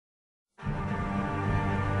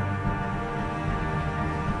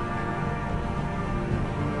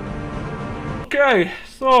Okay,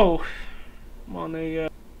 so I'm on a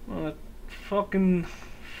fucking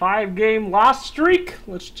 5-game loss streak.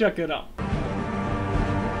 Let's check it out.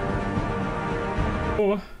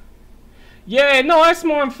 Oh. Yeah, no, that's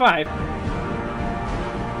more than 5.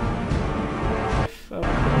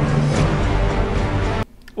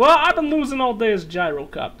 Well, I've been losing all day as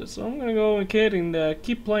Gyrocopter, so I'm gonna go ahead and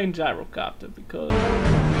keep playing Gyrocopter because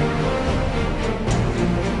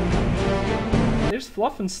there's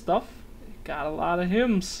fluff and stuff. Got a lot of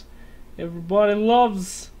hymns. Everybody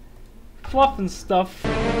loves fluff and stuff.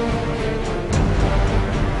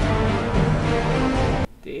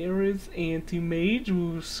 There is Anti-Mage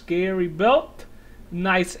with scary belt,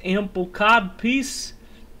 nice ample cod piece,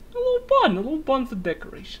 a little bun for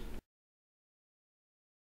decoration.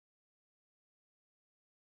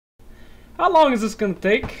 How long is this gonna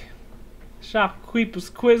take? Shopkeeper's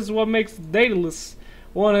quiz, what makes the dataless?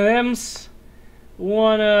 One of them's.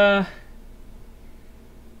 One,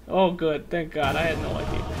 oh good, thank God, I had no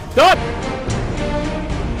idea. Done!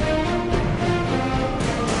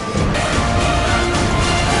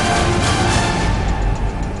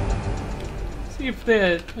 See if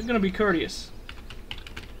they're gonna be courteous.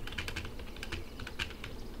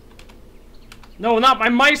 No, not my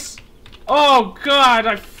mice! Oh God,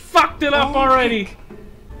 I fucked it up already!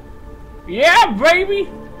 Yeah, baby!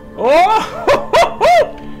 Oh!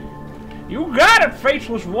 You got it,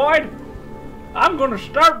 Faceless Void! I'm gonna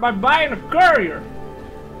start by buying a courier.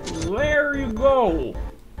 There you go.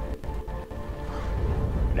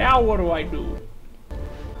 Now what do I do?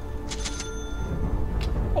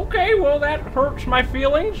 Okay, well that hurts my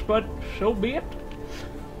feelings, but so be it.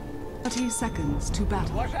 30 seconds to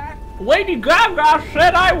battle. What's that? Lady Gaga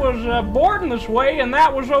said I was born this way and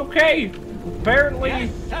that was okay. Apparently,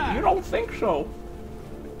 yes, you don't think so.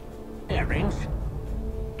 Earrings.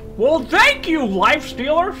 Well, thank you,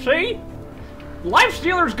 Lifestealer, see?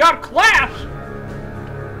 Lifestealer's got class!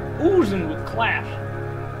 Oozing with class.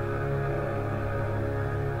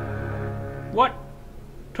 What?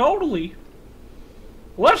 Totally.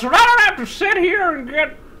 Listen, I don't have to sit here and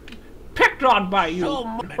get picked on by you.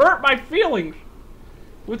 Hurt my feelings.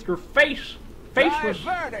 With your face. Faceless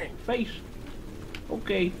face.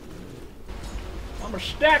 Okay. I'm gonna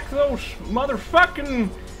stack those motherfucking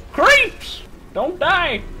creeps! Don't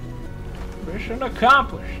die! Mission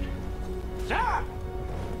accomplished. Sir!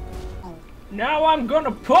 Now I'm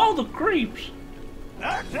gonna pull the creeps.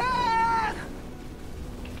 Attack!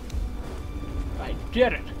 I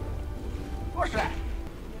did it. What's that?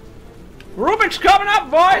 Rubik's coming up,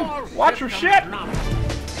 boy! Watch your shit!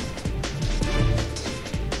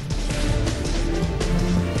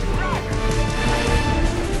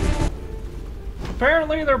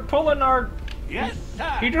 Apparently they're pulling our... Yes,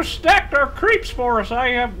 sir! He just stacked our creeps for us. I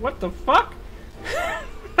have... What the fuck?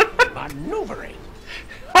 Maneuvering.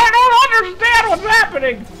 I don't understand what's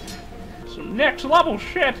happening! Some next level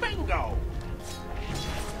shit. Bingo!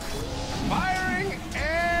 Firing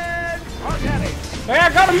and targeting. Hey, I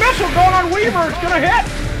got a missile going on Weaver. It's gonna hit.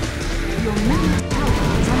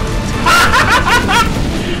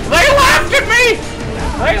 They laughed at me!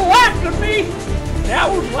 They laughed at me! That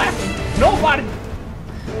was laughing. Nobody.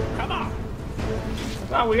 Come on. I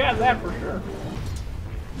thought we had that for sure.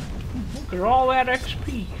 Look at all that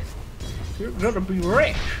XP. You're gonna be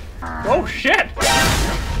rich. Oh shit!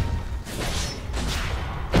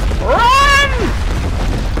 Run!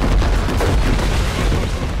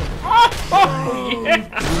 Oh yeah!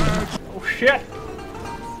 Oh shit!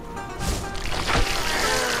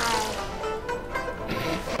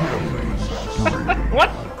 What?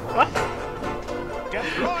 What?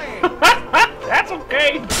 Deploying. That's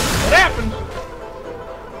okay. What happens?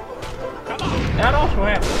 Come on. That also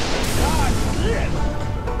happens. God, yes.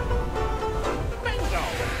 Bingo.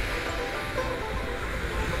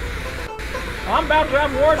 I'm about to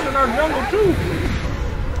have wards in our jungle too.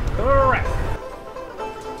 Correct.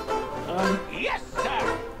 Yes, sir.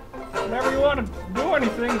 Whenever you want to do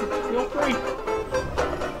anything, feel free.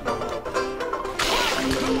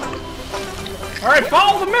 Alright,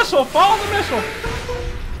 follow the missile! Follow the missile!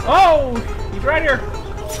 Oh! He's right here.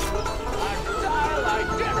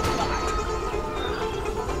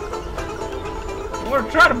 I'm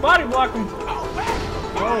gonna try to body block him.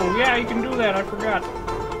 Oh, yeah, he can do that. I forgot.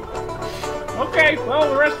 Okay, well,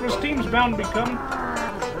 the rest of his team's bound to be coming.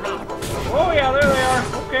 Oh, yeah, there they are.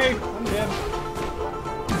 Okay, I'm dead.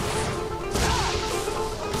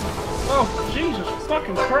 Oh, Jesus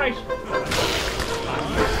fucking Christ.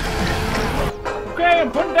 Okay,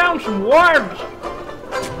 I'm putting down some wards.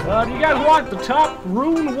 Do you guys want the top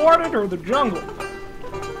rune warded or the jungle?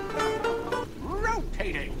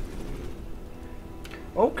 Rotating.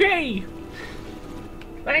 Okay.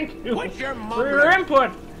 Thank you Put your for your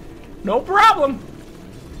input. No problem.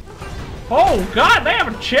 Oh God, they have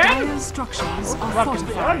a chat. Dire's structures are Fucking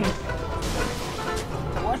fun. fortified.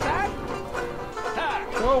 What's that?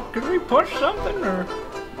 Attack! So, can we push something, or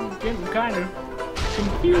I'm getting kind of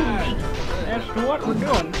confused as to what we're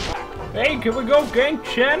doing? Hey, can we go gank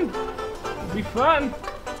Chen? It'd be fun.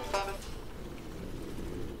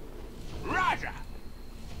 Roger!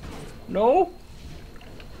 No?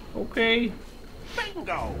 Okay,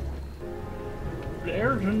 Bingo!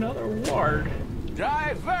 there's another ward.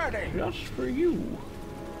 Diverting! Just for you.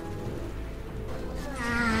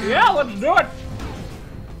 Yeah, let's do it!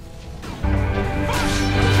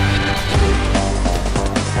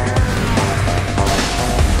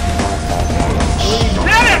 We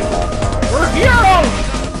did it! We're heroes!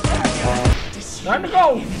 Time to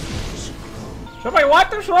go! Somebody wipe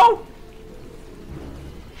this road?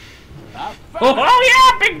 Oh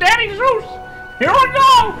yeah, Big Daddy Zeus! Here we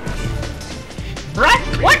go! Right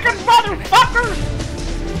clicking, motherfuckers!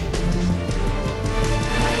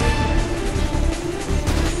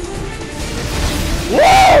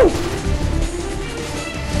 Woo!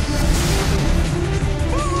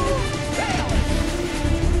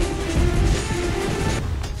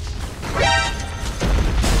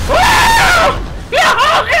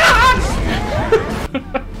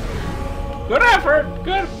 Good effort!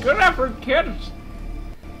 Good effort, kids!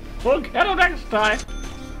 We'll get it next time!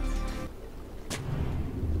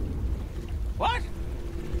 What?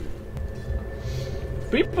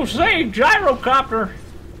 People say, Gyrocopter,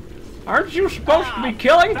 aren't you supposed to be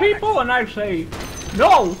killing people? And I say,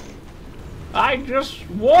 no! I just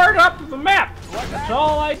ward up the map! That's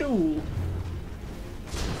all I do.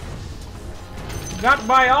 Got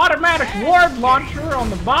my automatic ward launcher on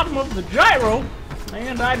the bottom of the gyro,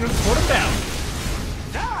 and I just put it down.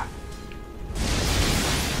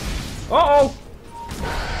 Uh-oh!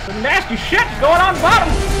 Some nasty shit's going on bottom!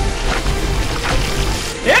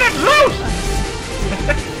 Hit it loose!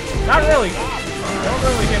 Not really. Don't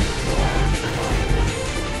really hit it.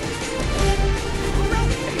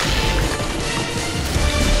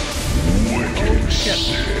 Oh shit.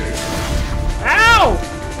 Ow!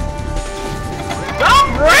 Stop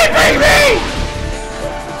raping me!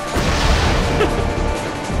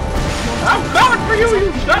 I'm coming for you,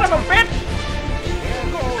 you son of a bitch!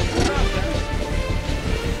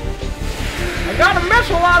 I got a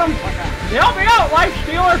missile on him! Help me out, Life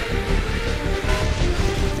Stealer!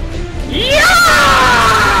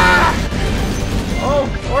 Yeah! Oh,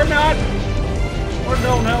 or not. Or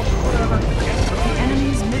don't help, whatever. The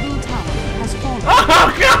enemy's middle tower has fallen. Oh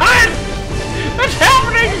God! It's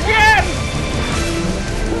happening again!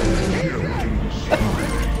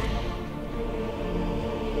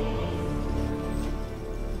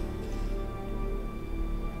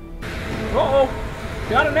 Uh-oh!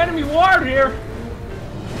 Got an enemy ward here!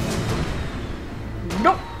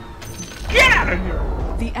 Nope! Get out of here!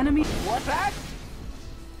 The enemy. What's that?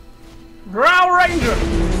 Drow Ranger!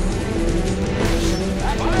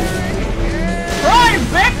 Try,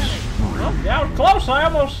 bitch! Well, that was close. I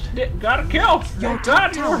almost got a kill. Your Thank top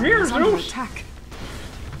God you were tower here, is under Zeus. attack.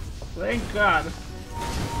 Thank God.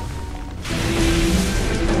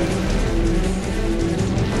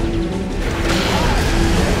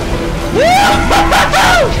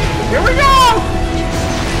 Here we go!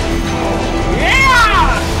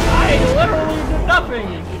 Yeah! I literally did nothing.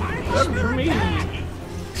 Good for me.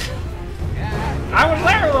 I was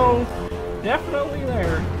there though. Definitely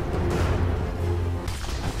there.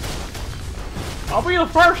 I'll be the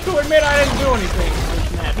first to admit I didn't do anything in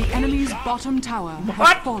this match. The enemy's bottom tower has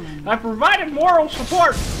But fallen. I provided moral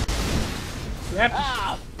support.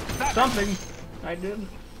 That's something I did.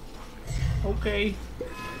 Okay.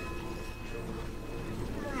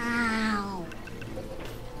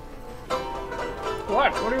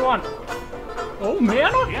 What? What do you want? Oh,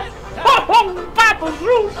 man! Yes, Oh, Papa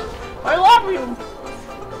Zeus! I love you!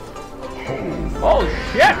 Oh,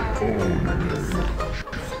 shit!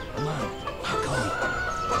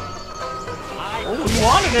 Oh, he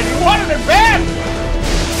wanted it! He wanted it bad!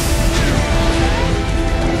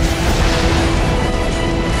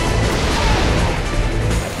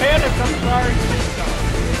 I panicked, I'm sorry.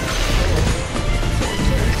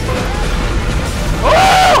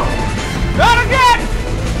 Oh! Not again!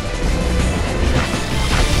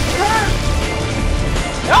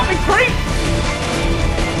 Help me, creep!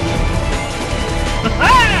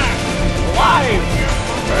 Alive!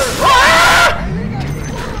 Ah!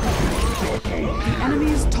 The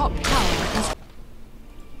enemy's top tower has.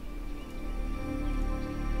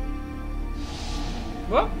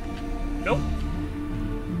 Well, nope.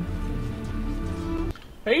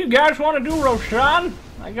 Hey, you guys want to do Roshan?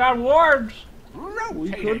 I got wards. We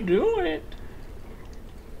Rotating. could do it.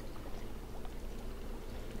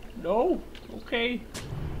 No? Okay.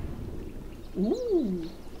 Ooh.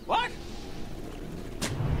 What?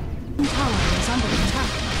 Tower is under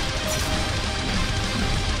attack.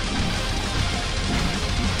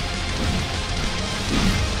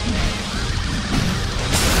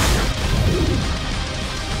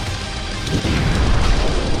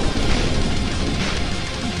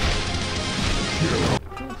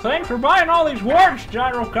 Thanks for buying all these wards,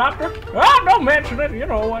 Gyrocopter. Oh, don't mention it. You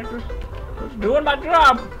know, I just doing my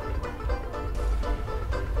job.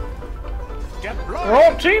 The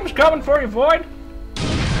whole team's coming for you, Void.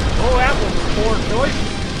 Oh, that was a poor choice.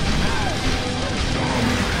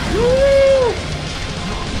 Woo!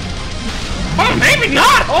 Oh, maybe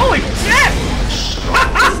not! Holy shit!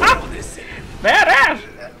 Badass!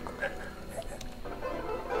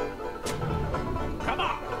 Come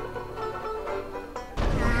on.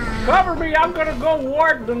 Cover me, I'm gonna go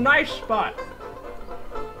ward the nice spot.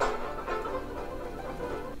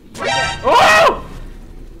 Oh!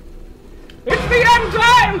 It's the end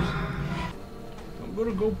times!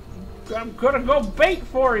 I'm gonna go bait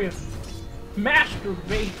for you. Master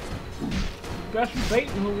bait. Best bait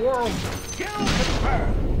in the world. Kill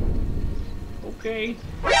confirmed. Okay.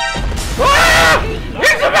 Ah!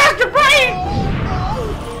 It's a master bait!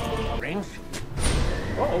 Rings.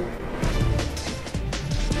 Uh-oh.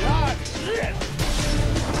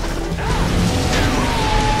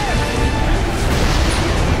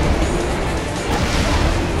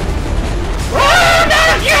 Oh, not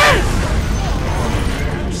again!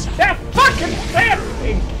 That fucking damn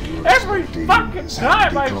thing! Every fucking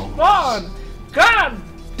time I spawn! God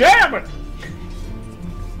damn it!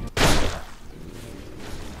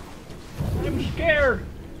 I'm scared.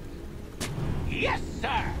 Yes,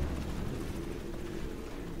 sir.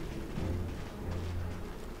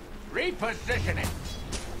 Repositioning.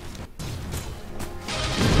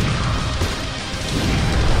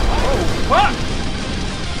 Oh, fuck!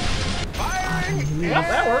 Firing. Yep,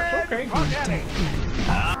 that works, okay. Forgetting.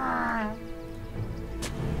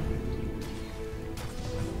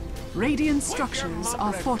 Radiant structures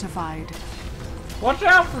are fortified. Watch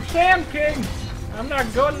out for Sand King! I'm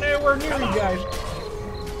not going anywhere near you guys.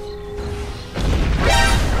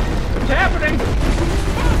 What's happening?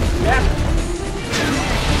 Yeah.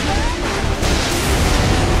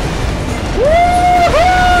 Woohoo!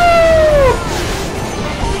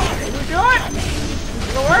 Can we do it? Is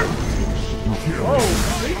it gonna work? Oh,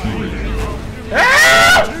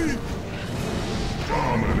 help!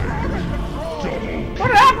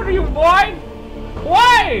 What happened to you, boy?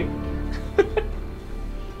 Why?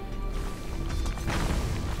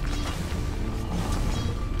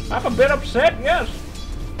 I'm a bit upset, yes.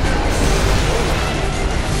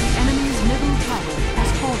 Enemy's middle tower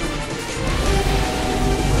has fallen.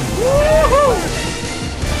 Woohoo!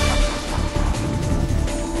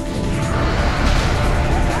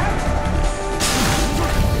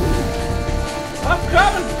 I'm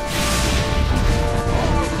coming!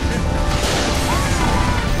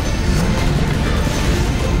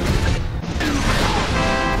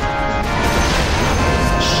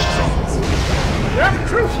 There's a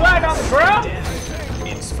true slide on the ground.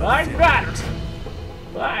 I got it.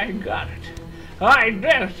 I got it. I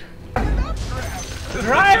did it.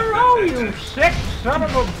 Gyro, you sick son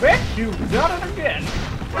of a bitch, you've done it again.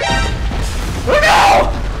 Oh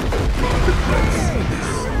no!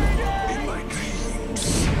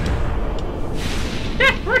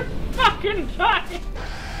 Every fucking time.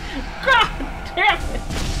 God damn it.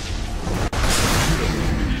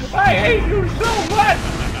 I hate you so much.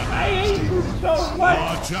 I hate you so much!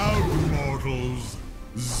 Watch out, mortals!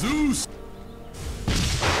 Zeus!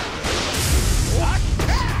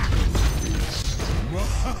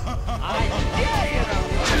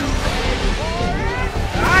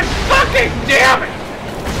 God fucking damn it!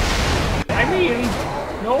 I mean,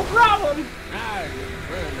 no problem.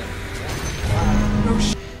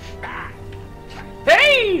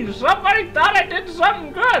 Hey! Somebody thought I did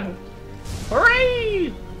something good!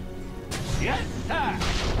 Hooray! Yes, sir.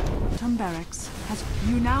 Bottom barracks has.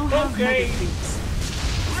 You now have Okay. mega fleets.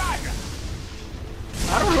 Roger.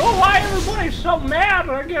 I don't know why everybody's so mad.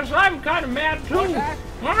 I guess I'm kind of mad too. Okay.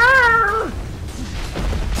 Arrgh!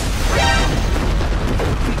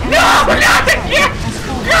 No, not again!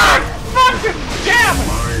 God fucking damn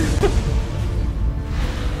it!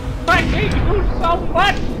 I hate you so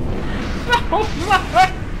much! So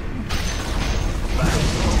much!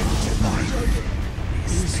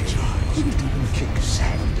 Didn't even kick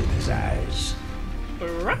sand in his eyes.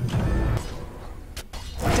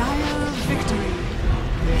 Dire victory.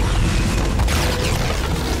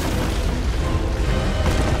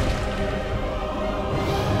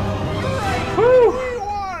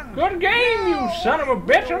 son of a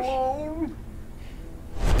bitches!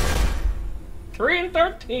 3 and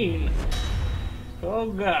 13.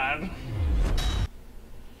 Oh god.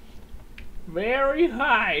 Very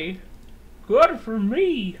high. Good for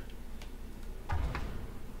me.